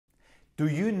Do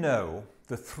you know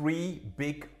the three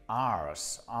big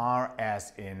R's, R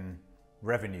as in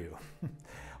revenue,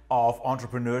 of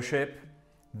entrepreneurship?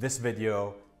 This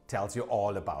video tells you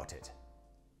all about it.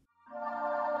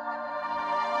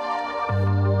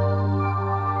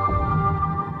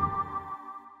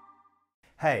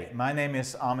 Hey, my name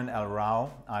is Armin Rau.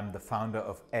 I'm the founder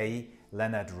of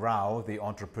Leonard Rau, the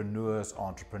entrepreneur's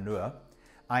entrepreneur.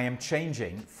 I am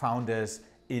changing founders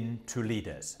into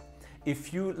leaders.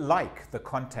 If you like the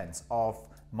contents of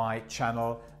my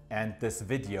channel and this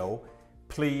video,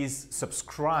 please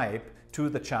subscribe to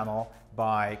the channel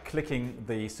by clicking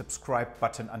the subscribe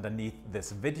button underneath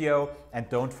this video, and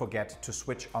don't forget to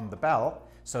switch on the bell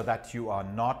so that you are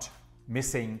not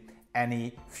missing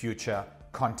any future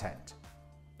content.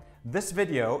 This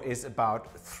video is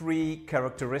about three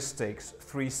characteristics,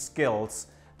 three skills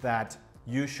that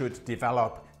you should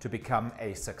develop to become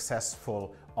a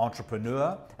successful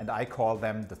entrepreneur, and I call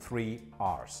them the three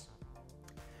R's.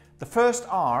 The first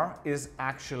R is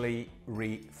actually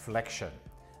reflection.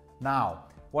 Now,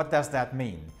 what does that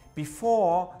mean?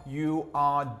 Before you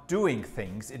are doing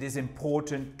things, it is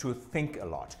important to think a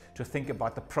lot, to think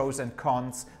about the pros and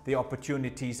cons, the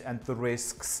opportunities and the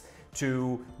risks,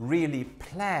 to really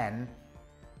plan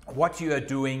what you are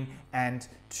doing and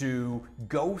to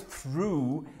go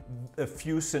through a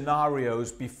few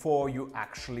scenarios before you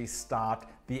actually start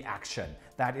the action.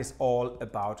 That is all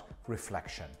about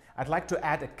reflection. I'd like to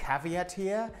add a caveat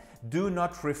here. Do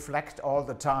not reflect all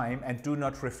the time and do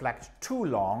not reflect too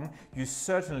long. You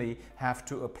certainly have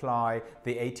to apply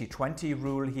the 80-20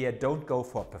 rule here. Don't go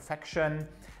for perfection.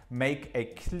 Make a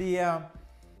clear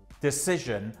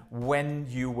decision when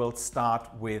you will start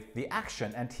with the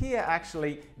action. And here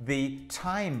actually the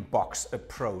time box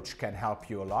approach can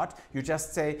help you a lot. You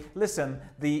just say, listen,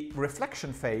 the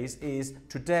reflection phase is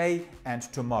today and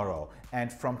tomorrow.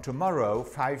 And from tomorrow,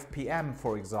 5 p.m.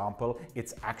 for example,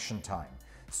 it's action time.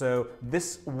 So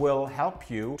this will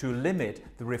help you to limit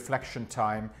the reflection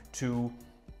time to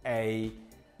a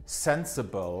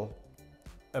sensible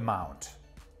amount.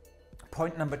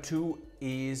 Point number two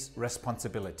is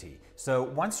responsibility. So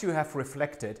once you have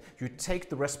reflected, you take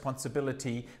the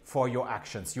responsibility for your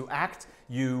actions. You act,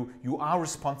 you are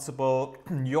responsible,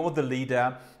 you're the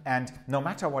leader, and no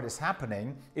matter what is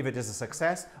happening, if it is a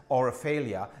success or a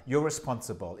failure, you're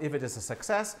responsible. If it is a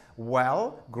success,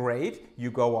 well, great,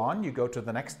 you go on, you go to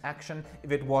the next action.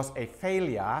 If it was a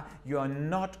failure, you are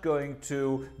not going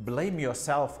to blame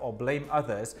yourself or blame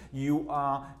others. You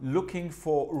are looking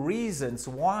for reasons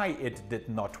why it did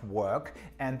not work,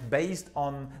 and based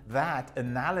on that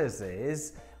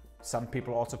analysis, some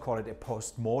people also call it a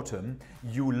post-mortem,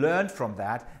 you learn from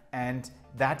that, and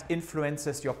that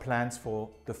influences your plans for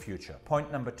the future.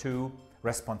 Point number two,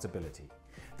 responsibility.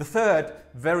 The third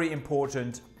very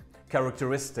important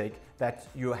characteristic that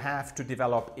you have to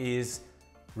develop is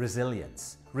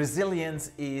resilience.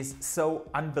 Resilience is so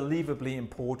unbelievably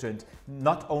important,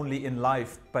 not only in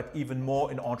life, but even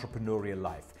more in entrepreneurial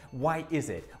life. Why is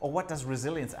it? Or what does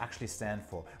resilience actually stand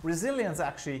for? Resilience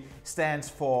actually stands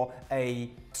for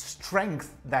a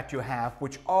strength that you have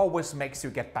which always makes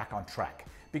you get back on track.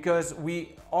 Because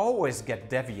we always get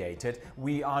deviated.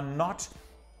 We are not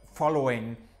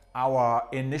following our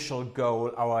initial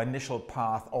goal, our initial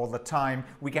path all the time.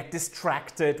 We get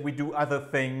distracted, we do other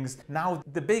things. Now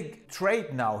the big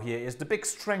trait now here is, the big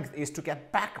strength is to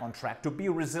get back on track, to be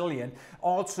resilient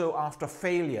also after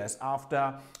failures,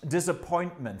 after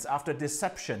disappointments, after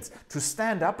deceptions, to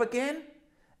stand up again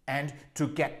and to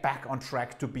get back on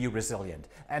track, to be resilient.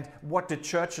 And what did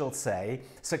Churchill say?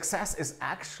 Success is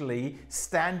actually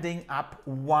standing up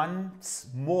once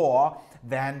more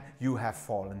than you have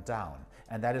fallen down.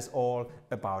 And that is all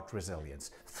about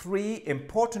resilience. Three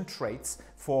important traits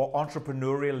for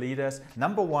entrepreneurial leaders.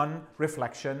 Number one,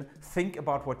 reflection. Think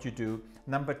about what you do.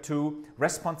 Number two,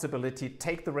 responsibility.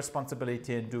 Take the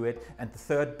responsibility and do it. And the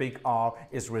third big R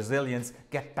is resilience.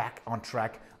 Get back on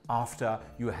track after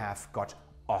you have got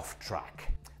off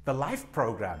track. The Life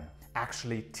program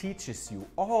actually teaches you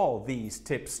all these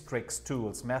tips, tricks,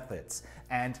 tools, methods,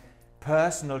 and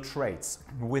personal traits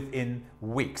within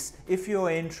weeks. If you're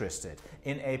interested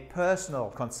in a personal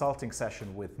consulting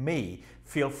session with me,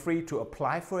 feel free to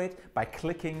apply for it by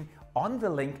clicking on the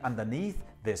link underneath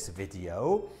this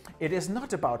video. It is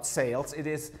not about sales, it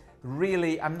is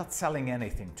really, I'm not selling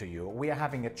anything to you. We are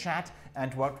having a chat,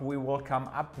 and what we will come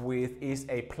up with is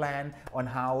a plan on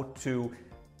how to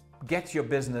get your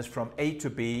business from A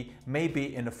to B,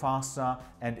 maybe in a faster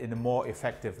and in a more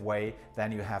effective way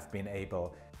than you have been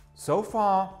able so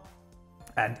far.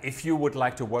 And if you would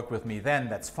like to work with me then,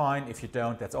 that's fine. If you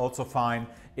don't, that's also fine.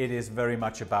 It is very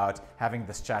much about having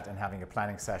this chat and having a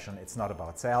planning session. It's not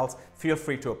about sales. Feel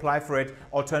free to apply for it.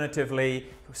 Alternatively,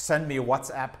 send me a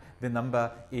WhatsApp. The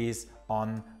number is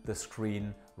on the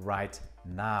screen right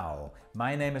now.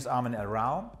 My name is Armin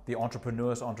Rau, the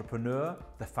entrepreneur's entrepreneur,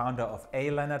 the founder of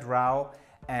Leonard Rau,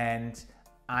 and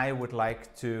I would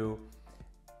like to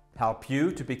help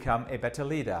you to become a better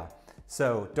leader.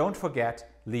 So don't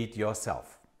forget, lead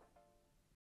yourself.